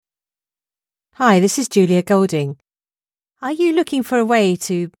Hi, this is Julia Golding. Are you looking for a way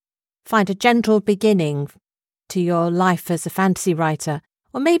to find a gentle beginning to your life as a fantasy writer?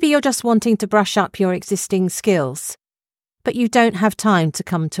 Or maybe you're just wanting to brush up your existing skills, but you don't have time to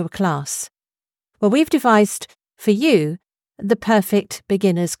come to a class. Well, we've devised for you the perfect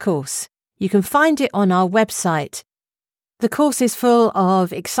beginner's course. You can find it on our website. The course is full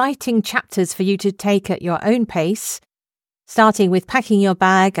of exciting chapters for you to take at your own pace, starting with packing your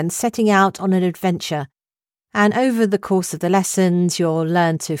bag and setting out on an adventure. And over the course of the lessons, you'll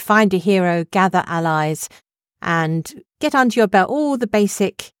learn to find a hero, gather allies, and get under your belt all the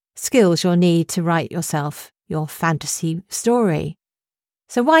basic skills you'll need to write yourself your fantasy story.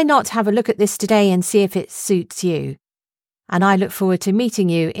 So why not have a look at this today and see if it suits you? And I look forward to meeting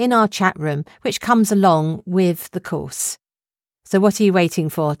you in our chat room, which comes along with the course. So what are you waiting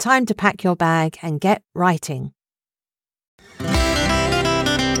for? Time to pack your bag and get writing.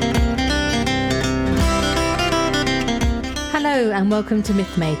 Hello and welcome to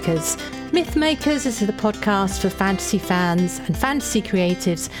Mythmakers. Mythmakers is the podcast for fantasy fans and fantasy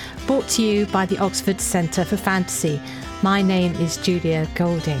creatives, brought to you by the Oxford Centre for Fantasy. My name is Julia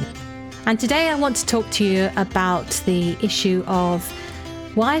Golding. And today I want to talk to you about the issue of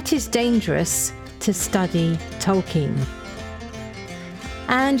why it is dangerous to study Tolkien.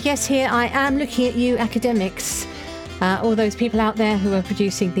 And yes, here I am looking at you academics, all those people out there who are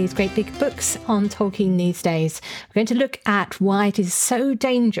producing these great big books on Tolkien these days. We're going to look at why it is so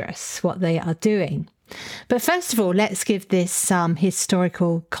dangerous what they are doing. But first of all, let's give this some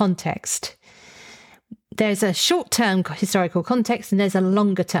historical context. There's a short-term historical context and there's a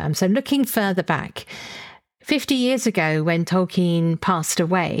longer term. So looking further back, 50 years ago when Tolkien passed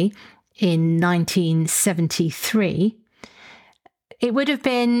away in 1973, it would have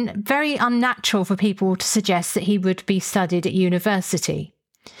been very unnatural for people to suggest that he would be studied at university.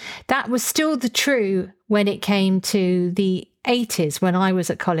 That was still true when it came to the 80s, when I was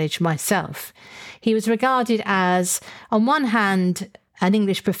at college myself. He was regarded as, on one hand, an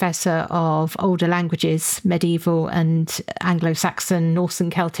English professor of older languages, medieval and Anglo-Saxon, Norse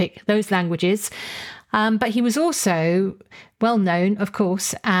and Celtic, those languages. But he was also well known, of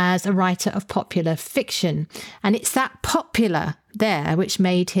course, as a writer of popular fiction. And it's that popular there which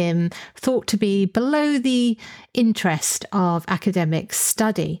made him thought to be below the interest of academic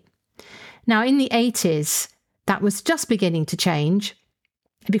study. Now, in the 80s, that was just beginning to change.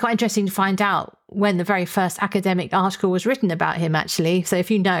 It'd be quite interesting to find out when the very first academic article was written about him, actually. So if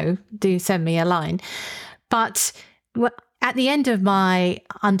you know, do send me a line. But at the end of my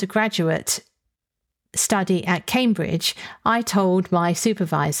undergraduate study at Cambridge, I told my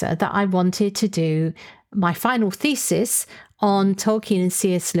supervisor that I wanted to do my final thesis on Tolkien and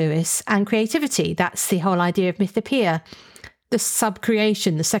C.S. Lewis and creativity. That's the whole idea of mythopoeia, the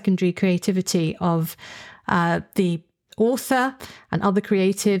sub-creation, the secondary creativity of the author and other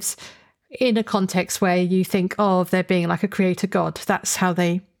creatives in a context where you think of there being like a creator god. That's how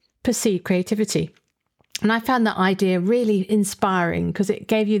they perceive creativity. And I found that idea really inspiring because it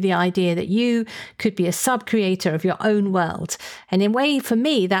gave you the idea that you could be a sub-creator of your own world. And in a way, for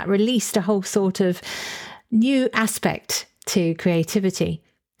me, that released a whole sort of new aspect to creativity.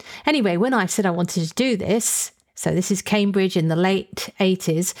 Anyway, when I said I wanted to do this, so this is Cambridge in the late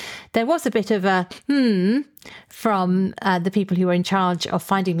 80s, there was a bit of a from the people who were in charge of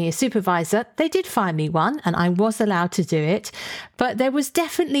finding me a supervisor. They did find me one and I was allowed to do it, but there was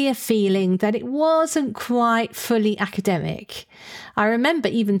definitely a feeling that it wasn't quite fully academic. I remember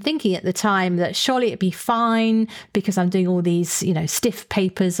even thinking at the time that surely it'd be fine because I'm doing all these, stiff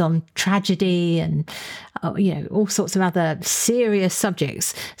papers on tragedy and, all sorts of other serious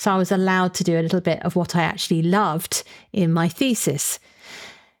subjects. So I was allowed to do a little bit of what I actually loved in my thesis.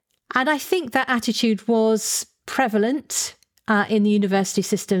 And I think that attitude was prevalent in the university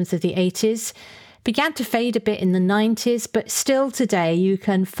systems of the 80s, began to fade a bit in the 90s, but still today you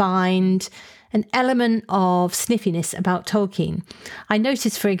can find an element of sniffiness about Tolkien. I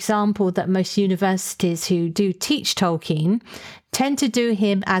noticed, for example, that most universities who do teach Tolkien tend to do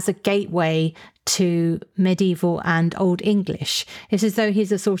him as a gateway to medieval and Old English. It's as though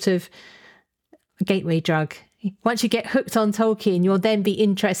he's a sort of gateway drug. Once you get hooked on Tolkien, you'll then be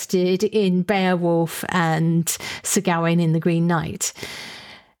interested in Beowulf and Sir Gawain in the Green Knight.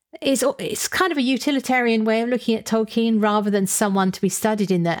 It's kind of a utilitarian way of looking at Tolkien rather than someone to be studied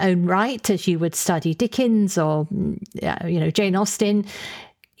in their own right, as you would study Dickens or, Jane Austen.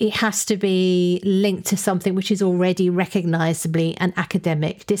 It has to be linked to something which is already recognisably an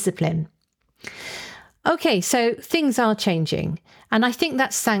academic discipline. Okay, so things are changing. And I think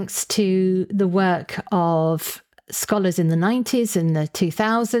that's thanks to the work of scholars in the 90s and the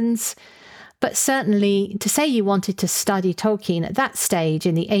 2000s. But certainly to say you wanted to study Tolkien at that stage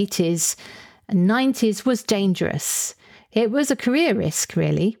in the 80s and 90s was dangerous. It was a career risk,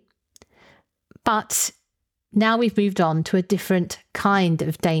 really. But now we've moved on to a different kind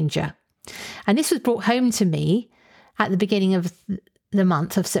of danger. And this was brought home to me at the beginning of the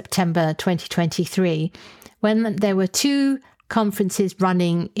month of September 2023, when there were two conferences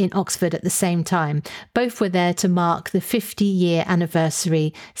running in Oxford at the same time. Both were there to mark the 50-year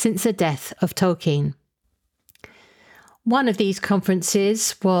anniversary since the death of Tolkien. One of these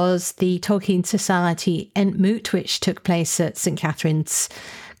conferences was the Tolkien Society Entmoot, which took place at St Catherine's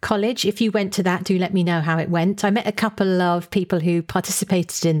College. If you went to that, do let me know how it went. I met a couple of people who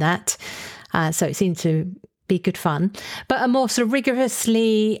participated in that, so it seemed to be good fun. But a more sort of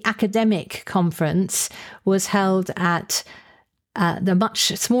rigorously academic conference was held at the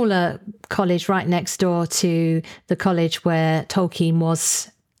much smaller college right next door to the college where Tolkien was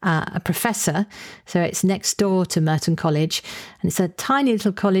a professor. So it's next door to Merton College, and it's a tiny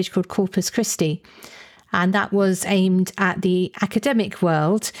little college called Corpus Christi. And that was aimed at the academic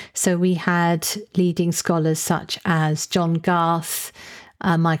world. So we had leading scholars such as John Garth,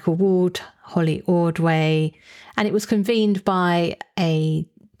 Michael Ward, Holly Ordway, and it was convened by a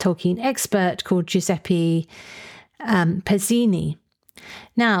Tolkien expert called Giuseppe Pezzini.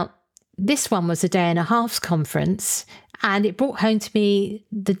 Now, this one was a day and a half's conference, and it brought home to me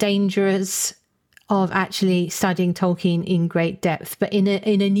the dangers of actually studying Tolkien in great depth, but in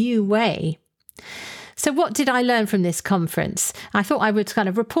a new way. So what did I learn from this conference? I thought I would kind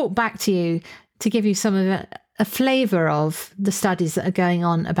of report back to you to give you some of a flavour of the studies that are going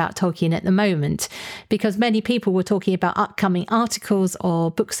on about Tolkien at the moment, because many people were talking about upcoming articles or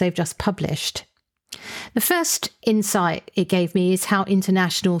books they've just published. The first insight it gave me is how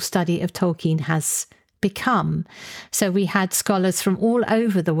international study of Tolkien has become. So we had scholars from all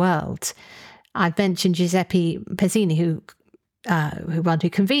over the world. I've mentioned Giuseppe Pezzini, who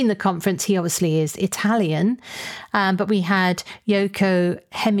convened the conference. He obviously is Italian, but we had Yoko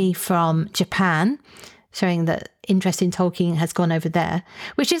Hemi from Japan, showing that interest in Tolkien has gone over there,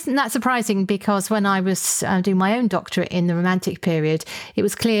 which isn't that surprising because when I was doing my own doctorate in the Romantic period, it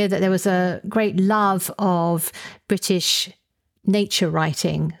was clear that there was a great love of British nature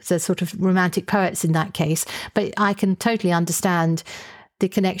writing, so sort of Romantic poets in that case. But I can totally understand the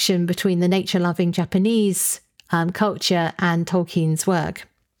connection between the nature-loving Japanese culture and Tolkien's work.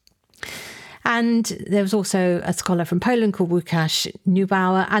 And there was also a scholar from Poland called Łukasz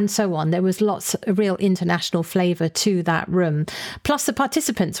Neubauer, and so on. There was lots of real international flavour to that room. Plus the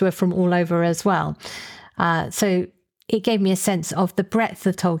participants were from all over as well. So it gave me a sense of the breadth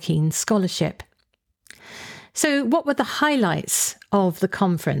of Tolkien's scholarship. So what were the highlights of the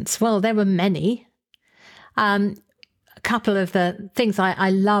conference? Well, there were many. A couple of the things I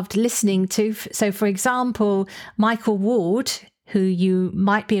loved listening to. So, for example, Michael Ward, who you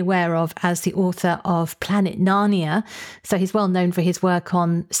might be aware of as the author of Planet Narnia. So he's well known for his work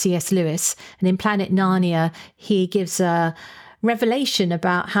on C.S. Lewis. And in Planet Narnia, he gives a revelation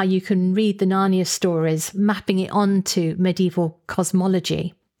about how you can read the Narnia stories, mapping it onto medieval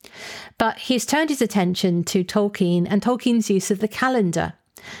cosmology. But he's turned his attention to Tolkien and Tolkien's use of the calendar.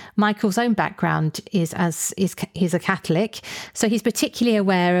 Michael's own background is he's a Catholic, so he's particularly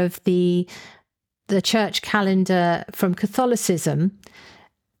aware of the church calendar from Catholicism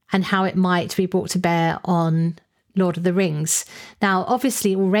and how it might be brought to bear on Lord of the Rings. Now,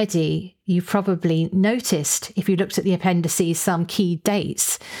 obviously, already you've probably noticed, if you looked at the appendices, some key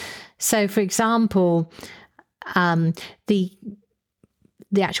dates. So, for example, the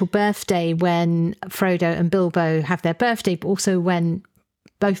actual birthday when Frodo and Bilbo have their birthday, but also when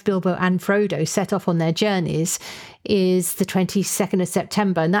both Bilbo and Frodo set off on their journeys, is the 22nd of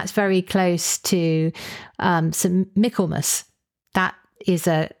September. And that's very close to St. Michaelmas. That is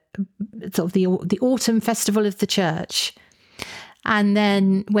a sort of the autumn festival of the church. And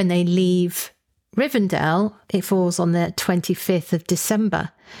then when they leave Rivendell, it falls on the 25th of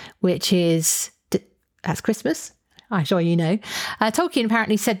December, which is, that's Christmas. I'm sure you know. Tolkien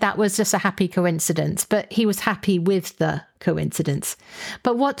apparently said that was just a happy coincidence, but he was happy with the coincidence.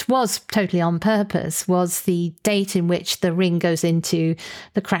 But what was totally on purpose was the date in which the ring goes into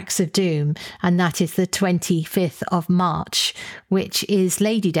the cracks of doom, and that is the 25th of March, which is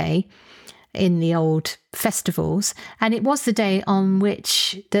Lady Day in the old festivals. And it was the day on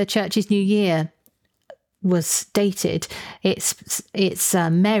which the church's New Year was dated. It's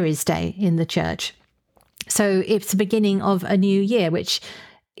Mary's Day in the church. So it's the beginning of a new year, which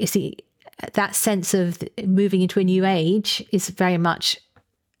is that sense of moving into a new age is very much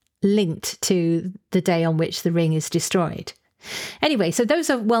linked to the day on which the ring is destroyed. Anyway, so those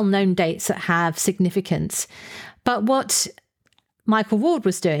are well-known dates that have significance. But what Michael Ward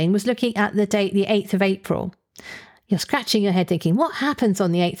was doing was looking at the date, the 8th of April. You're scratching your head thinking, what happens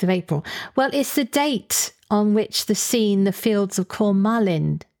on the 8th of April? Well, it's the date on which the scene, the Fields of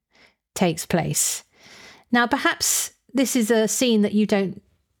Cormallen, takes place. Now, perhaps this is a scene that you don't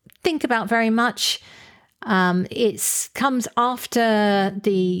think about very much. It comes after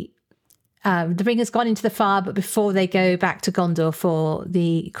the ring has gone into the fire, but before they go back to Gondor for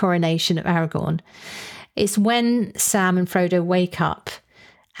the coronation of Aragorn. It's when Sam and Frodo wake up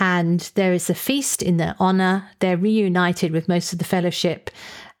and there is a feast in their honour. They're reunited with most of the Fellowship,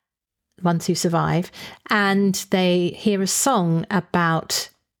 ones who survive, and they hear a song about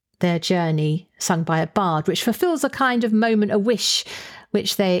their journey sung by a bard, which fulfills a kind of moment, a wish,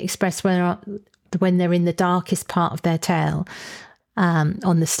 which they express when they're in the darkest part of their tale,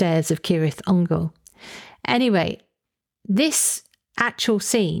 on the stairs of Cirith Ungol. Anyway, this actual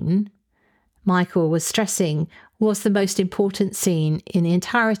scene, Michael was stressing, was the most important scene in the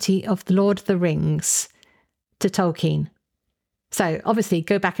entirety of The Lord of the Rings to Tolkien. So obviously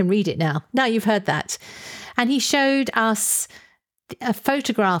go back and read it now. Now you've heard that. And he showed us a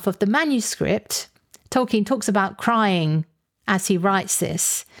photograph of the manuscript. Tolkien talks about crying as he writes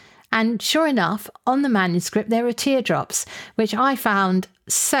this. And sure enough, on the manuscript, there are teardrops, which I found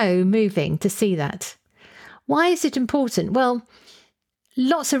so moving to see that. Why is it important? Well,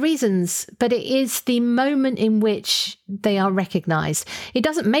 lots of reasons, but it is the moment in which they are recognised. It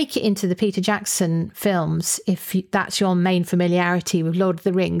doesn't make it into the Peter Jackson films, if that's your main familiarity with Lord of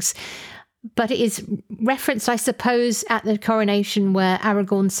the Rings. But it is referenced, I suppose, at the coronation where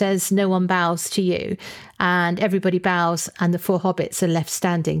Aragorn says, "No one bows to you," and everybody bows and the 4 hobbits are left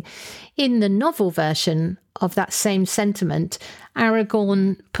standing. In the novel version of that same sentiment,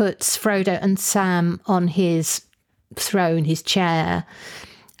 Aragorn puts Frodo and Sam on his throne, his chair,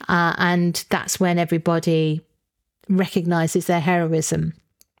 and that's when everybody recognises their heroism.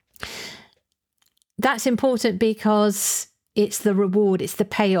 That's important because it's the reward, it's the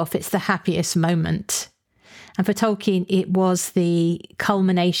payoff, it's the happiest moment. And for Tolkien, it was the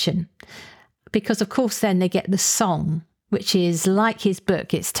culmination. Because, of course, then they get the song, which is like his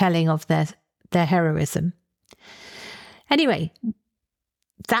book, it's telling of their heroism. Anyway,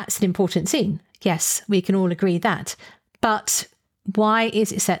 that's an important scene. Yes, we can all agree that. But why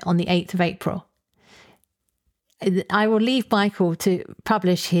is it set on the 8th of April? I will leave Michael to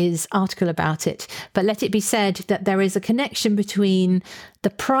publish his article about it, but let it be said that there is a connection between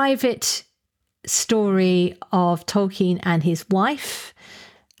the private story of Tolkien and his wife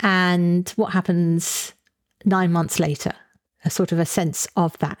and what happens 9 months later, a sort of a sense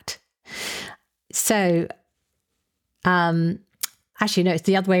of that. So, actually, no, it's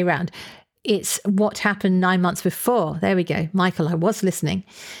the other way around. It's what happened 9 months before. There we go. Michael, I was listening.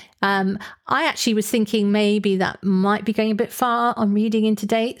 I actually was thinking maybe that might be going a bit far on reading into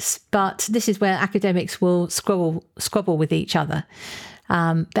dates, but this is where academics will squabble with each other.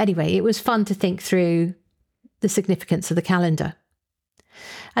 But anyway, it was fun to think through the significance of the calendar.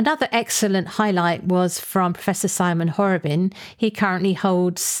 Another excellent highlight was from Professor Simon Horobin. He currently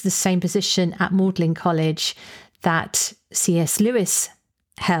holds the same position at Magdalen College that C.S. Lewis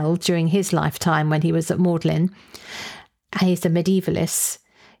held during his lifetime when he was at Magdalen. He's a medievalist.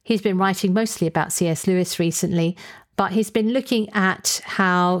 He's been writing mostly about C.S. Lewis recently, but he's been looking at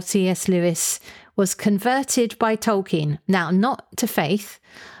how C.S. Lewis was converted by Tolkien. Now, not to faith,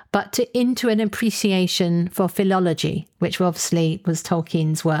 but into an appreciation for philology, which obviously was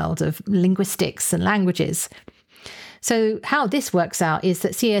Tolkien's world of linguistics and languages. So how this works out is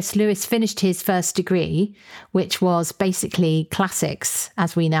that C.S. Lewis finished his first degree, which was basically classics,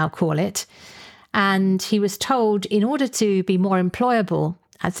 as we now call it. And he was told in order to be more employable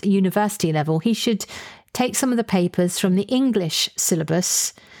at university level, he should take some of the papers from the English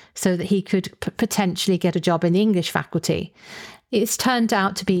syllabus so that he could potentially get a job in the English faculty. It's turned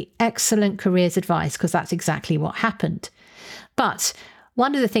out to be excellent careers advice because that's exactly what happened. But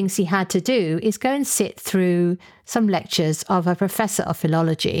one of the things he had to do is go and sit through some lectures of a professor of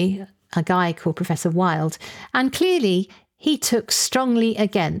philology, a guy called Professor Wilde, and clearly he took strongly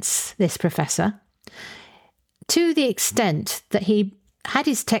against this professor to the extent that he had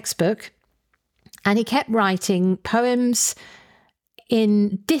his textbook and he kept writing poems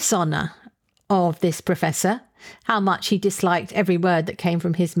in dishonour of this professor, how much he disliked every word that came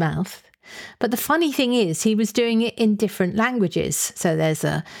from his mouth. But the funny thing is, he was doing it in different languages. So there's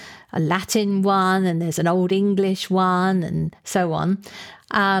a Latin one, and there's an Old English one, and so on.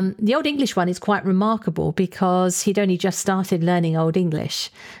 The Old English one is quite remarkable because he'd only just started learning Old English.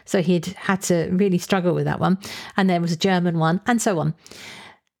 So he'd had to really struggle with that one. And there was a German one, and so on.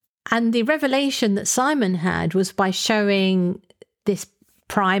 And the revelation that Simon had was by showing this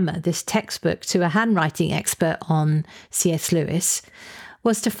primer, this textbook, to a handwriting expert on C.S. Lewis,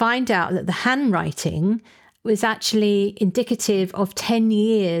 was to find out that the handwriting was actually indicative of 10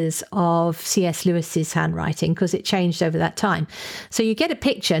 years of C.S. Lewis's handwriting, because it changed over that time. So you get a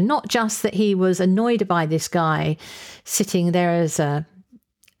picture, not just that he was annoyed by this guy sitting there as a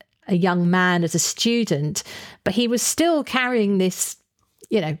young man, as a student, but he was still carrying this,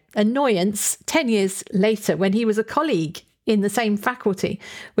 annoyance 10 years later when he was a colleague in the same faculty,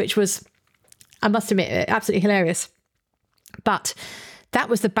 which was, I must admit, absolutely hilarious. But that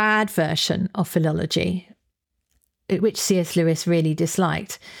was the bad version of philology, which C.S. Lewis really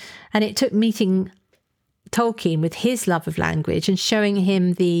disliked. And it took meeting Tolkien with his love of language and showing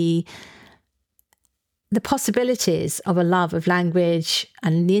him the possibilities of a love of language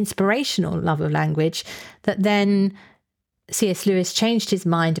and the inspirational love of language that then C.S. Lewis changed his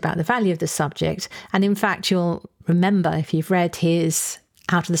mind about the value of the subject. And in fact, you'll remember, if you've read his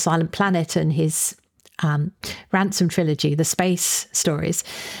Out of the Silent Planet and his Ransom trilogy, the space stories,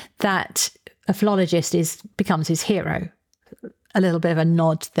 that a philologist becomes his hero. A little bit of a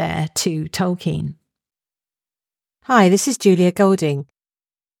nod there to Tolkien. Hi, this is Julia Golding.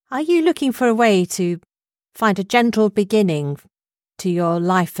 Are you looking for a way to find a gentle beginning to your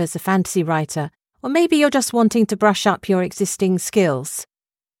life as a fantasy writer? Or maybe you're just wanting to brush up your existing skills,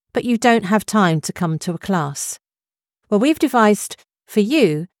 but you don't have time to come to a class. Well, we've devised for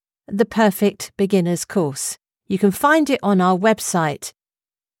you the perfect beginner's course. You can find it on our website.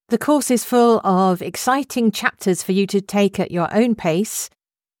 The course is full of exciting chapters for you to take at your own pace,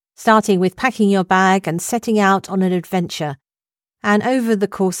 starting with packing your bag and setting out on an adventure. And over the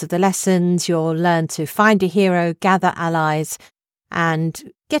course of the lessons, you'll learn to find a hero, gather allies,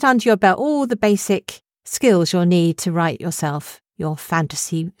 and get under your belt all the basic skills you'll need to write yourself your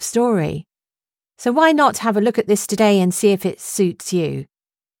fantasy story. So why not have a look at this today and see if it suits you?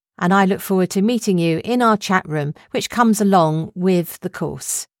 And I look forward to meeting you in our chat room, which comes along with the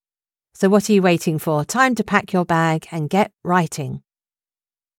course. So what are you waiting for? Time to pack your bag and get writing.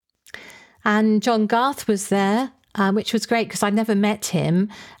 And John Garth was there, which was great because I'd never met him,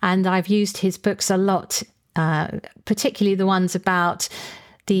 and I've used his books a lot, particularly the ones about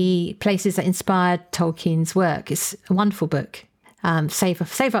the places that inspired Tolkien's work. It's a wonderful book.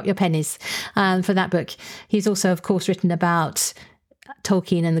 Save up your pennies for that book. He's also, of course, written about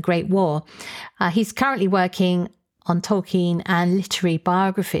Tolkien and the Great War. He's currently working on Tolkien and literary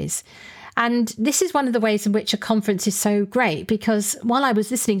biographies. And this is one of the ways in which a conference is so great, because while I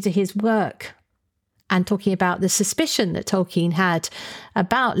was listening to his work and talking about the suspicion that Tolkien had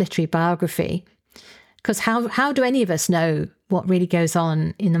about literary biography, because how do any of us know what really goes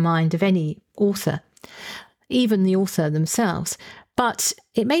on in the mind of any author, even the author themselves? But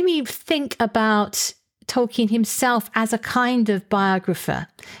it made me think about Tolkien himself as a kind of biographer,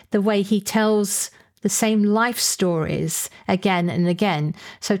 the way he tells the same life stories again and again.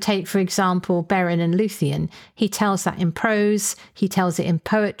 So take, for example, Beren and Luthien. He tells that in prose, he tells it in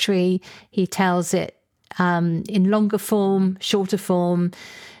poetry, he tells it in longer form, shorter form,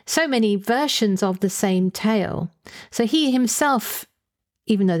 so many versions of the same tale. So he himself,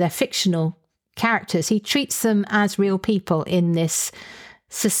 even though they're fictional characters, he treats them as real people in this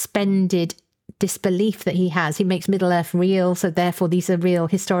suspended disbelief that he has. He makes Middle-earth real, so therefore these are real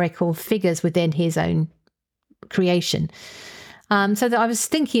historical figures within his own creation. So that I was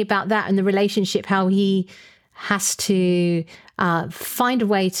thinking about that and the relationship, how he has to find a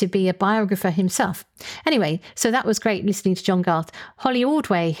way to be a biographer himself. Anyway, so that was great listening to John Garth. Holly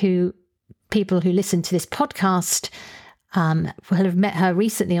Ordway, who people who listen to this podcast will have met her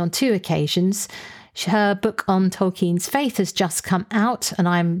recently on 2 occasions. Her book on Tolkien's faith has just come out, and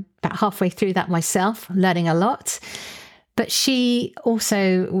I'm about halfway through that myself, learning a lot. But she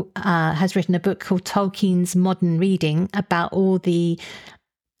also has written a book called Tolkien's Modern Reading, about all the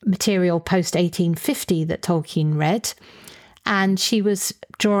material post-1850 that Tolkien read. And she was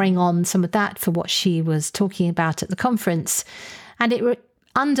drawing on some of that for what she was talking about at the conference. And it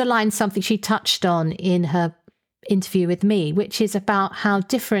underlined something she touched on in her interview with me, which is about how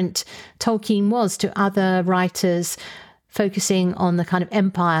different Tolkien was to other writers focusing on the kind of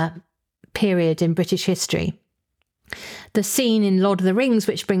empire period in British history. The scene in Lord of the Rings,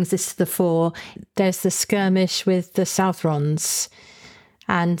 which brings this to the fore, there's the skirmish with the Southrons,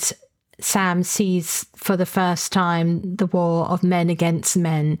 and Sam sees for the first time the war of men against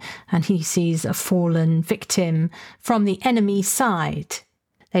men, and he sees a fallen victim from the enemy side.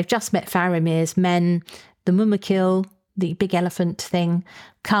 They've just met Faramir's men. The Mumakil, the big elephant thing,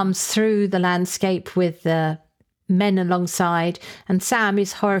 comes through the landscape with the men alongside, and Sam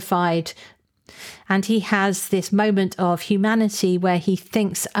is horrified. And he has this moment of humanity where he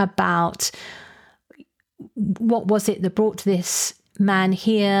thinks about what was it that brought this man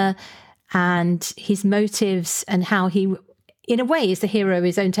here and his motives, and how he, in a way, is the hero of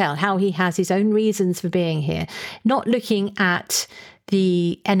his own tale, how he has his own reasons for being here, not looking at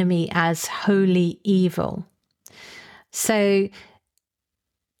the enemy as wholly evil. So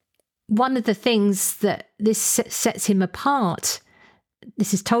one of the things that this sets him apart,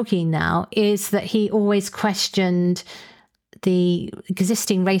 this is Tolkien now, is that he always questioned the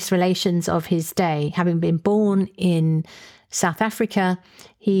existing race relations of his day. Having been born in South Africa,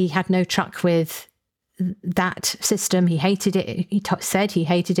 he had no truck with that system. He hated it. He said he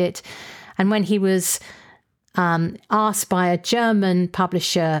hated it. And when he was asked by a German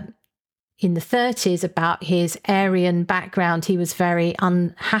publisher in the 30s about his Aryan background, he was very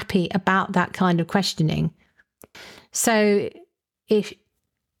unhappy about that kind of questioning. So if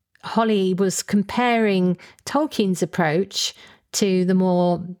Holly was comparing Tolkien's approach to the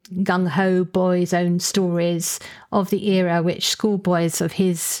more gung-ho boys' own stories of the era which schoolboys of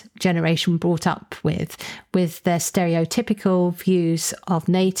his generation brought up with their stereotypical views of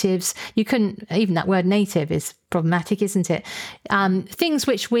natives. You couldn't, even that word native is problematic, isn't it? Things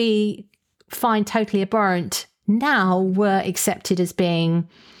which we find totally abhorrent now were accepted as being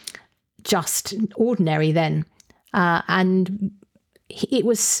just ordinary then. And it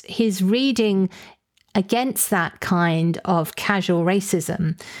was his reading against that kind of casual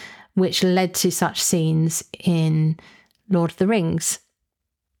racism which led to such scenes in Lord of the Rings.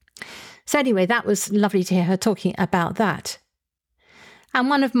 So anyway, that was lovely to hear her talking about that. And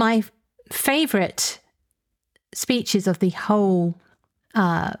one of my favourite speeches of the whole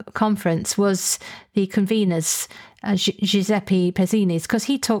conference was the convener's, Giuseppe Pezzini's, because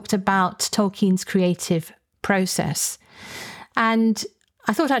he talked about Tolkien's creative process. And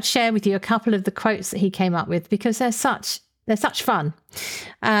I thought I'd share with you a couple of the quotes that he came up with, because they're such fun.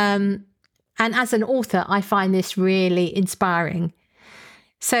 And as an author, I find this really inspiring.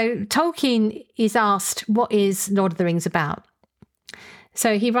 So Tolkien is asked, what is Lord of the Rings about?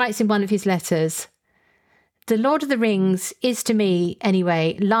 So he writes in one of his letters, "The Lord of the Rings is, to me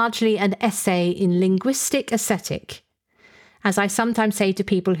anyway, largely an essay in linguistic aesthetic. As I sometimes say to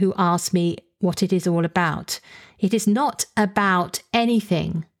people who ask me what it is all about, it is not about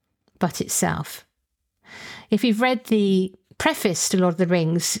anything but itself." If you've read the preface to Lord of the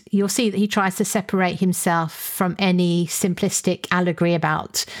Rings, you'll see that he tries to separate himself from any simplistic allegory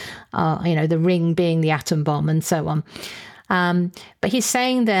about, the ring being the atom bomb and so on. But he's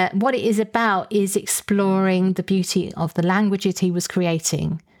saying that what it is about is exploring the beauty of the languages he was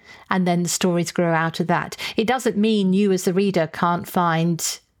creating, and then the stories grow out of that. It doesn't mean you as the reader can't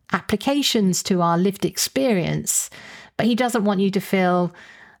find applications to our lived experience, but he doesn't want you to feel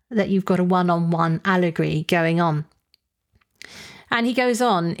that you've got a one-on-one allegory going on. And he goes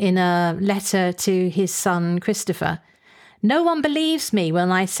on in a letter to his son Christopher, "No one believes me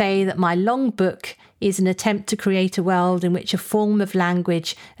when I say that my long book is an attempt to create a world in which a form of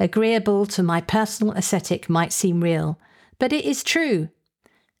language agreeable to my personal aesthetic might seem real. But it is true.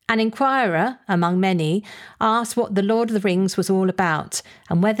 An inquirer, among many, asked what the Lord of the Rings was all about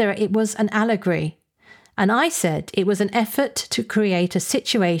and whether it was an allegory. And I said it was an effort to create a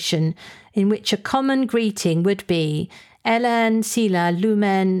situation in which a common greeting would be Ellen Sila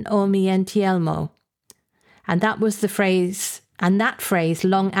Lumen Omientielmo. And that was the phrase, and that phrase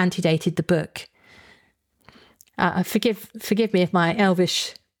long antedated the book." Forgive me if my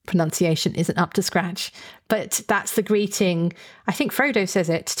Elvish pronunciation isn't up to scratch, but that's the greeting. I think Frodo says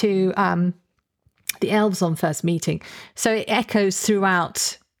it to the elves on first meeting. So it echoes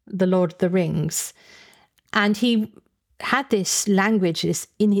throughout the Lord of the Rings. And he had this language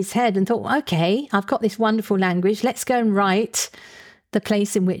in his head and thought, okay, I've got this wonderful language. Let's go and write the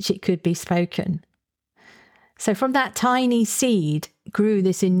place in which it could be spoken. So from that tiny seed grew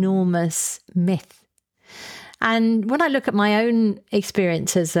this enormous myth. And when I look at my own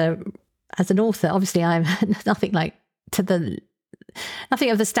experience as an author, obviously I'm nothing of the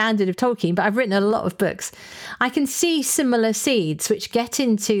standard of Tolkien, but I've written a lot of books. I can see similar seeds which get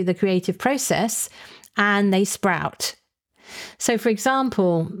into the creative process and they sprout. So, for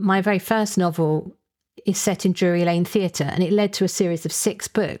example, my very first novel is set in Drury Lane Theatre, and it led to a series of 6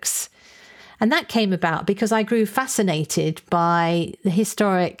 books. And that came about because I grew fascinated by the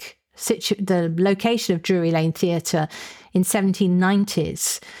historic the location of Drury Lane Theatre in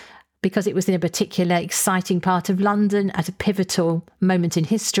 1790s, because it was in a particular exciting part of London at a pivotal moment in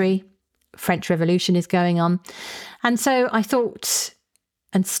history. French Revolution is going on. And so I thought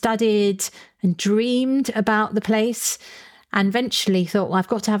and studied and dreamed about the place, and eventually thought, well, I've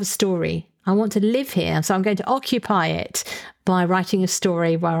got to have a story. I want to live here. So I'm going to occupy it by writing a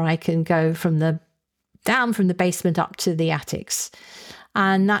story where I can go down from the basement up to the attics.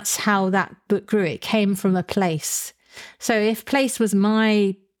 And that's how that book grew. It came from a place. So if place was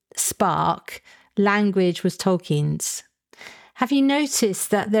my spark, language was Tolkien's. Have you noticed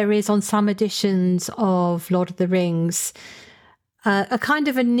that there is on some editions of Lord of the Rings a kind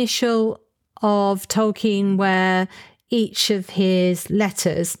of initial of Tolkien where each of his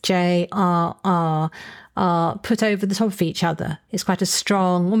letters, J-R-R, are put over the top of each other? It's quite a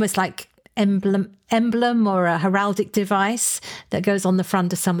strong, almost like emblem or a heraldic device that goes on the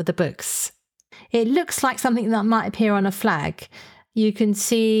front of some of the books. It looks like something that might appear on a flag. You can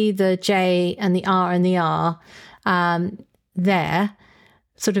see the J and the R and the R there,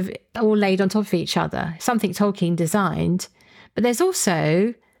 sort of all laid on top of each other, something Tolkien designed. But there's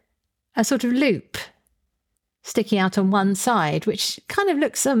also a sort of loop sticking out on one side, which kind of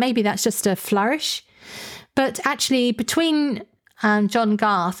looks, maybe that's just a flourish. But actually, between John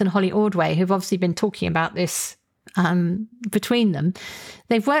Garth and Holly Ordway, who've obviously been talking about this between them,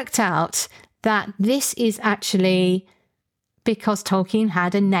 they've worked out that this is actually because Tolkien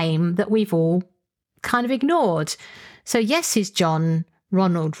had a name that we've all kind of ignored. So yes, he's John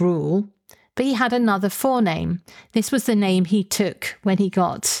Ronald Reuel, but he had another forename. This was the name he took when he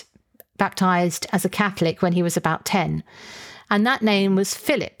got baptized as a Catholic when he was about 10. And that name was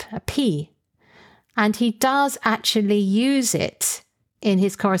Philip, a P. And he does actually use it in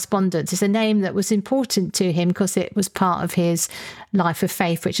his correspondence. It's a name that was important to him because it was part of his life of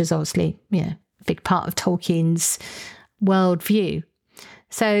faith, which is obviously, a big part of Tolkien's worldview.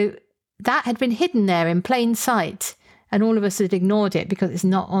 So that had been hidden there in plain sight, and all of us had ignored it because it's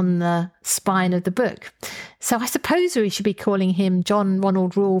not on the spine of the book. So I suppose we should be calling him John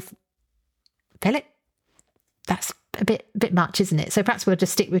Ronald Reuel Philip. That's a bit much, isn't it? So perhaps we'll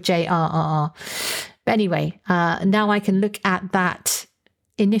just stick with J-R-R-R. But anyway, now I can look at that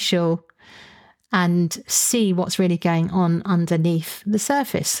initial and see what's really going on underneath the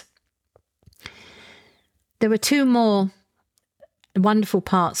surface. There were two more wonderful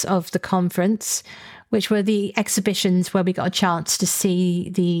parts of the conference, which were the exhibitions where we got a chance to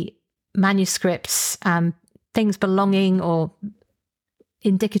see the manuscripts, things belonging or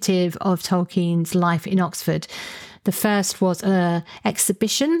indicative of Tolkien's life in Oxford. The first was an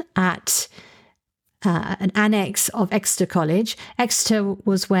exhibition at an annex of Exeter College. Exeter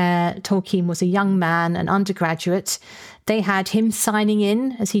was where Tolkien was a young man, an undergraduate. They had him signing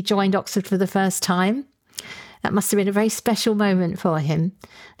in as he joined Oxford for the first time. That must have been a very special moment for him.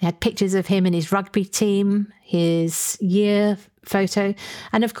 They had pictures of him and his rugby team, his year photo.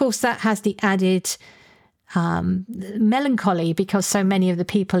 And of course, that has the added melancholy because so many of the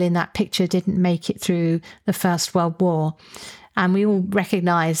people in that picture didn't make it through the First World War. And we all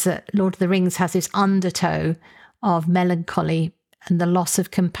recognise that Lord of the Rings has this undertow of melancholy and the loss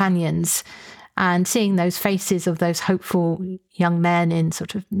of companions. And seeing those faces of those hopeful young men in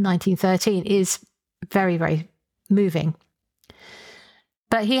sort of 1913 is very, very moving.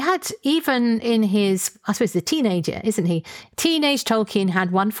 But he had, even in his, I suppose, the teenager, isn't he? Teenage Tolkien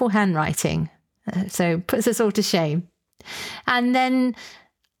had wonderful handwriting. So puts us all to shame. And then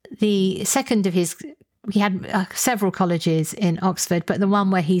the second of his, he had several colleges in Oxford, but the one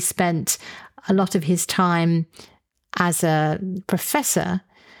where he spent a lot of his time as a professor,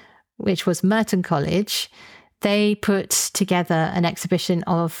 which was Merton College, they put together an exhibition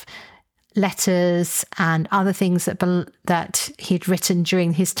of letters and other things that he'd written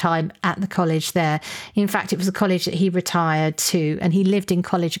during his time at the college there. In fact, it was a college that he retired to, and he lived in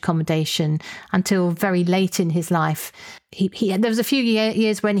college accommodation until very late in his life. There was a few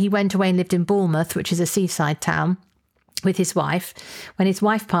years when he went away and lived in Bournemouth, which is a seaside town, with his wife. When his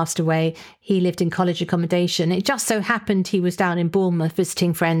wife passed away, he lived in college accommodation. It just so happened he was down in Bournemouth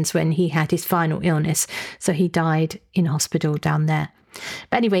visiting friends when he had his final illness, so he died in hospital down there.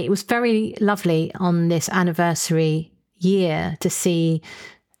 But anyway, it was very lovely on this anniversary year to see,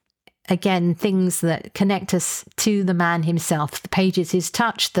 again, things that connect us to the man himself, the pages he's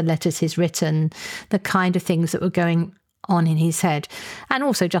touched, the letters he's written, the kind of things that were going on in his head. And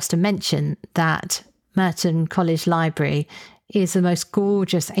also just to mention that Merton College Library is the most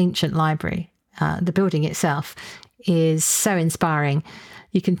gorgeous ancient library. The building itself is so inspiring.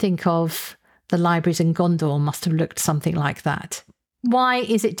 You can think of the libraries in Gondor must have looked something like that. why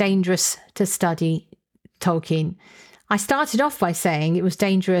is it dangerous to study Tolkien? I started off by saying it was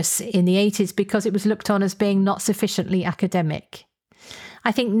dangerous in the 80s because it was looked on as being not sufficiently academic.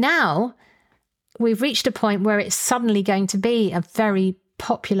 I think now we've reached a point where it's suddenly going to be a very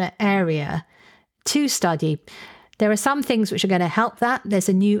popular area to study. There are some things which are going to help that. There's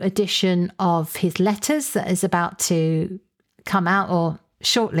a new edition of his letters that is about to come out, or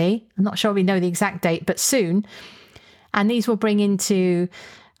shortly. I'm not sure we know the exact date, but soon. And these will bring into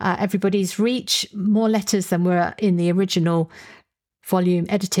everybody's reach more letters than were in the original volume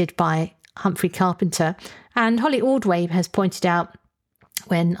edited by Humphrey Carpenter. And Holly Ordway has pointed out,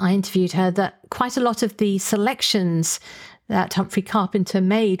 when I interviewed her, that quite a lot of the selections that Humphrey Carpenter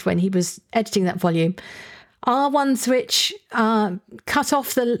made when he was editing that volume are ones which cut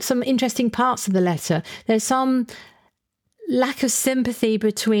off some interesting parts of the letter. There's some lack of sympathy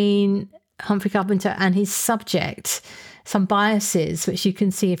between Humphrey Carpenter and his subject, some biases, which you can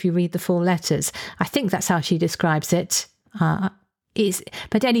see if you read the full letters. I think that's how she describes it.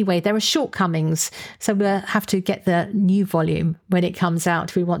 But anyway, there are shortcomings, so we'll have to get the new volume when it comes out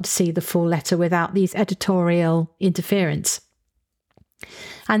if we want to see the full letter without these editorial interference.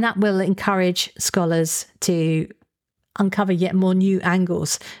 And that will encourage scholars to uncover yet more new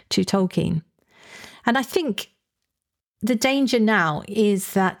angles to Tolkien. And I think the danger now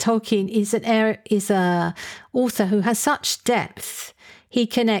is that Tolkien is an author who has such depth. He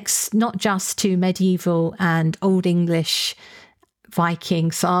connects not just to medieval and Old English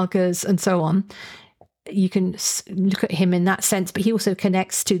Viking sagas and so on. You can look at him in that sense, but he also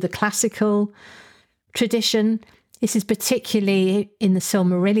connects to the classical tradition. This is particularly in the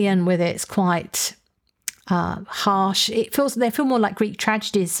Silmarillion, with its quite harsh. They feel more like Greek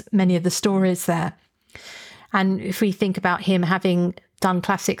tragedies, many of the stories there. And if we think about him having done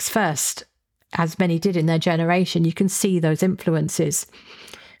classics first, as many did in their generation, you can see those influences.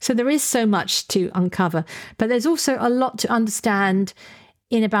 So there is so much to uncover, but there's also a lot to understand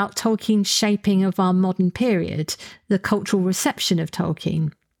in about Tolkien's shaping of our modern period, the cultural reception of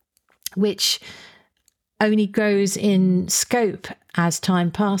Tolkien, which only grows in scope as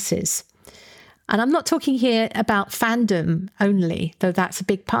time passes. And I'm not talking here about fandom only, though that's a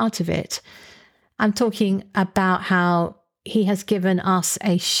big part of it. I'm talking about how he has given us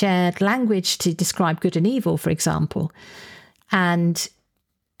a shared language to describe good and evil, for example, and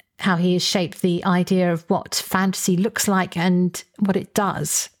how he has shaped the idea of what fantasy looks like and what it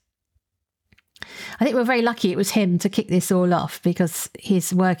does. I think we're very lucky it was him to kick this all off, because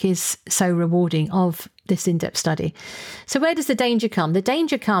his work is so rewarding of this in-depth study. So where does the danger come? The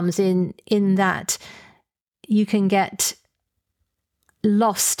danger comes in that you can get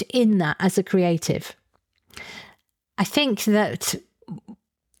lost in that as a creative. I think that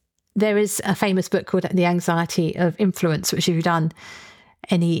there is a famous book called The Anxiety of Influence, which if you've done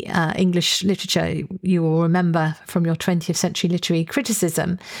any English literature, you will remember from your 20th century literary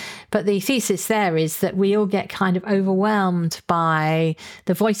criticism. But the thesis there is that we all get kind of overwhelmed by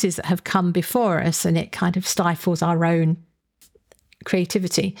the voices that have come before us, and it kind of stifles our own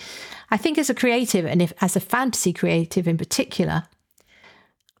creativity. I think as a creative, and if as a fantasy creative in particular,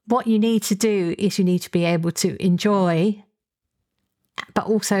 what you need to do is you need to be able to enjoy, but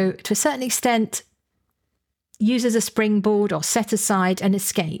also to a certain extent use as a springboard or set aside an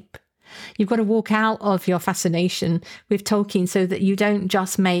escape. You've got to walk out of your fascination with Tolkien so that you don't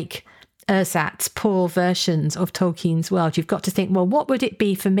just make ersatz, poor versions of Tolkien's world. You've got to think, well, what would it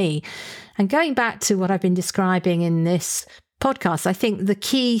be for me? And going back to what I've been describing in this podcast, I think the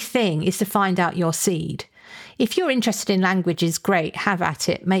key thing is to find out your seed. If you're interested in languages, great, have at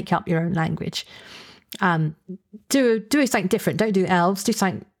it, make up your own language. Do something different. Don't do elves, do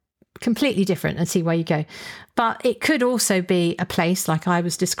something completely different and see where you go. But it could also be a place like I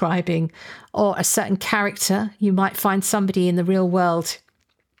was describing, or a certain character. You might find somebody in the real world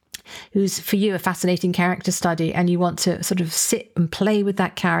who's for you a fascinating character study, and you want to sort of sit and play with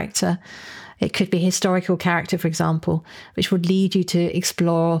that character. It could be a historical character, for example, which would lead you to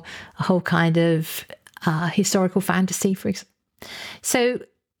explore a whole kind of historical fantasy, for example. So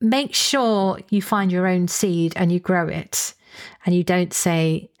make sure you find your own seed and you grow it, and you don't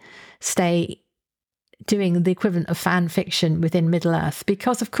stay doing the equivalent of fan fiction within Middle-earth,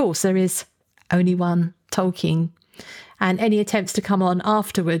 because of course there is only one Tolkien, and any attempts to come on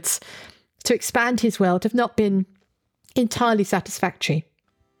afterwards to expand his world have not been entirely satisfactory,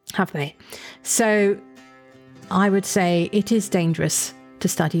 have they? So I would say it is dangerous to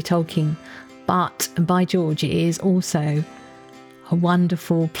study Tolkien, but by George, it is also a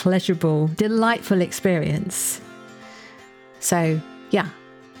wonderful, pleasurable, delightful experience. So yeah,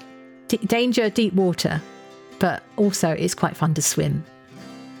 danger, deep water, but also it's quite fun to swim.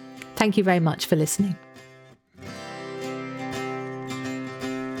 Thank you very much for listening.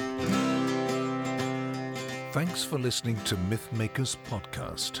 Thanks for listening to Mythmakers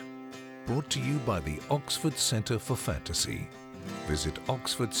Podcast, brought to you by the Oxford Centre for Fantasy. Visit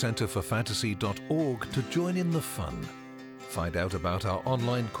oxfordcenterforfantasy.org to join in the fun. Find out about our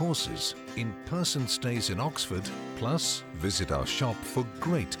online courses, in-person stays in Oxford, plus visit our shop for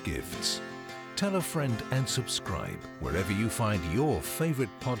great gifts. Tell a friend and subscribe wherever you find your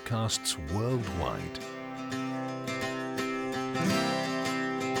favourite podcasts worldwide.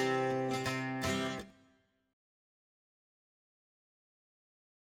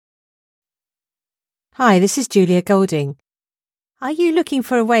 Hi, this is Julia Golding. Are you looking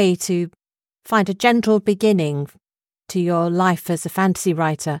for a way to find a gentle beginning to your life as a fantasy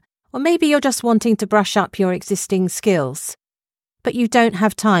writer? Or maybe you're just wanting to brush up your existing skills, but you don't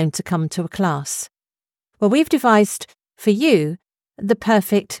have time to come to a class. Well, we've devised for you the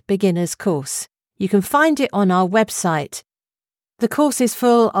perfect beginner's course. You can find it on our website. The course is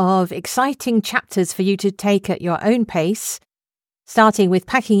full of exciting chapters for you to take at your own pace, starting with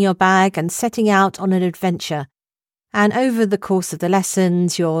packing your bag and setting out on an adventure. And over the course of the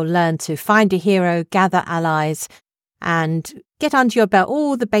lessons, you'll learn to find a hero, gather allies, and get under your belt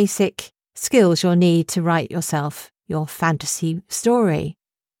all the basic skills you'll need to write yourself your fantasy story.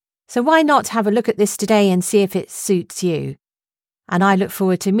 So why not have a look at this today and see if it suits you? And I look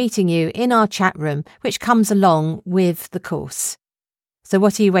forward to meeting you in our chat room, which comes along with the course. So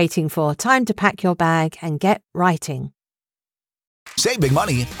what are you waiting for? Time to pack your bag and get writing. Save big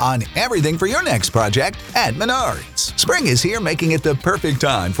money on everything for your next project at Menards. Spring is here, making it the perfect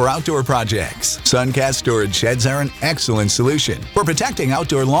time for outdoor projects. Suncast storage sheds are an excellent solution for protecting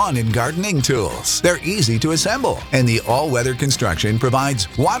outdoor lawn and gardening tools. They're easy to assemble, and the all-weather construction provides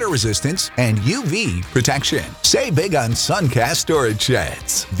water resistance and UV protection. Save big on Suncast storage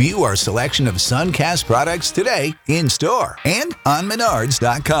sheds. View our selection of Suncast products today in store and on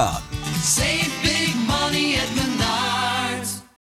Menards.com. Save